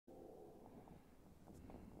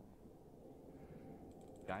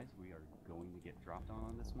Guys, we are going to get dropped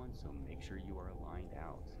on this one, so make sure you are aligned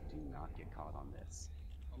out. Do not get caught on this.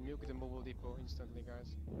 Nuke the mobile depot instantly,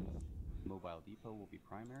 guys. Mobile depot will be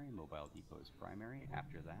primary. Mobile depot is primary.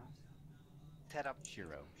 After that, Set up.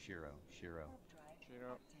 Shiro. Shiro.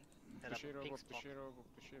 Set up Shiro, pink go to spot. Shiro, go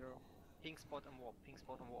to Shiro. Pink spot and warp. Pink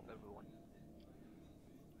spot and warp, everyone.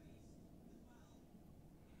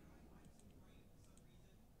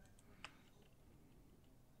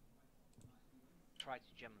 Try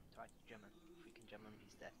to gem him. Try to gem him. If we can gem him,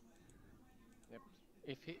 he's dead. Yep.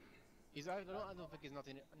 If he's I don't think he's not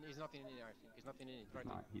in. He's not in it. I think he's not in it. Right.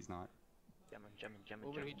 He's not. Gem him. Gem him. Gem him.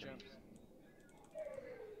 Overheat gem him. jumps.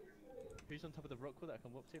 Who's on top of the rorqual that I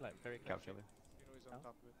can walk to? Like very Cow close. killer. Shiro is on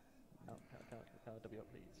top of it. Can W up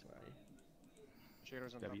please, where are you?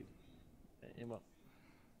 Shiro's on W. top. In what?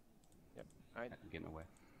 Yep. I I'm getting away.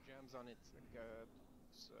 jams on it.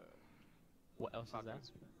 What else is there?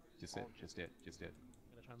 buckets. Just it. Just it. Just it.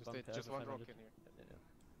 I'm gonna try and Just, bump it just over one 500. rock in here.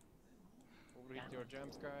 Yeah. Overheat your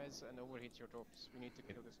jams, guys, and overheat your drops. We need to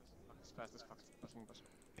kill this as fast as possible.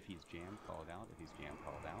 If he's jammed, call it out. If he's jammed,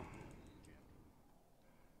 call it out.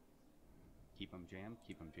 Keep him jammed.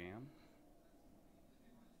 Keep him jammed.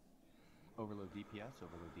 Overload DPS.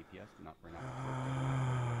 Overload DPS. Do not burn out.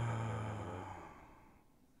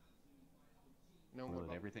 No more Overload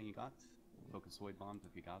bomb. everything you got. Focus void bombs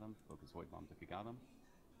if you got them. Focus void bombs if you got them.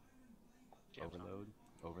 Gems on. Overload.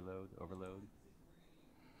 Overload. Overload.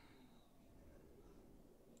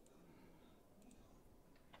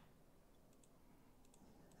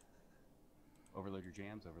 Overload your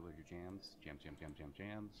jams. Overload your jams.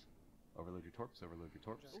 Jams. Overload your torps. Overload your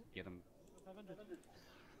torps. Get them. 500.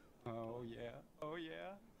 Oh yeah. Oh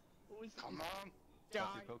yeah. Come on!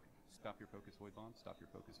 Stop your focus void bombs. Stop your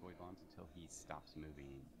focus void bombs until he stops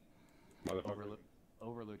moving. Motherfucker.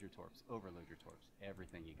 Overload your torps. Overload your torps.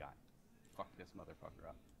 Everything you got. Fuck this motherfucker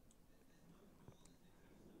up.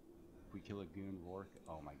 If we kill a goon rork,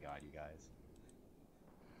 oh my god, you guys.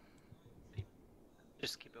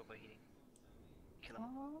 Just keep overheating. Kill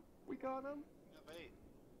him. We got him.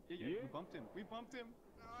 Yeah, Yeah. we bumped him. We bumped him.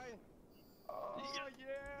 Die! Oh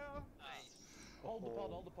yeah. Nice. Hold the pod,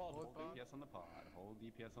 hold the pod. Hold DPS on the pod. Hold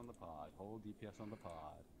DPS on the pod. Hold DPS on the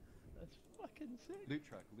pod. That's fucking sick. Loot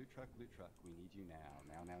truck. Loot truck. Loot truck. We need you now.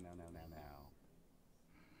 Now.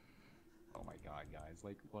 Oh my god, guys.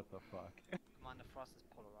 Like, what the fuck? Commander Frost is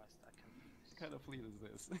polarized. I can What kind of fleet is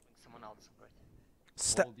this? bring someone else. Great.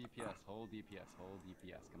 Hold DPS. Hold DPS. Hold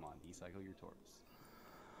DPS. Come on. Decycle your torps.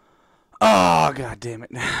 Oh, god damn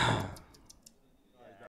it.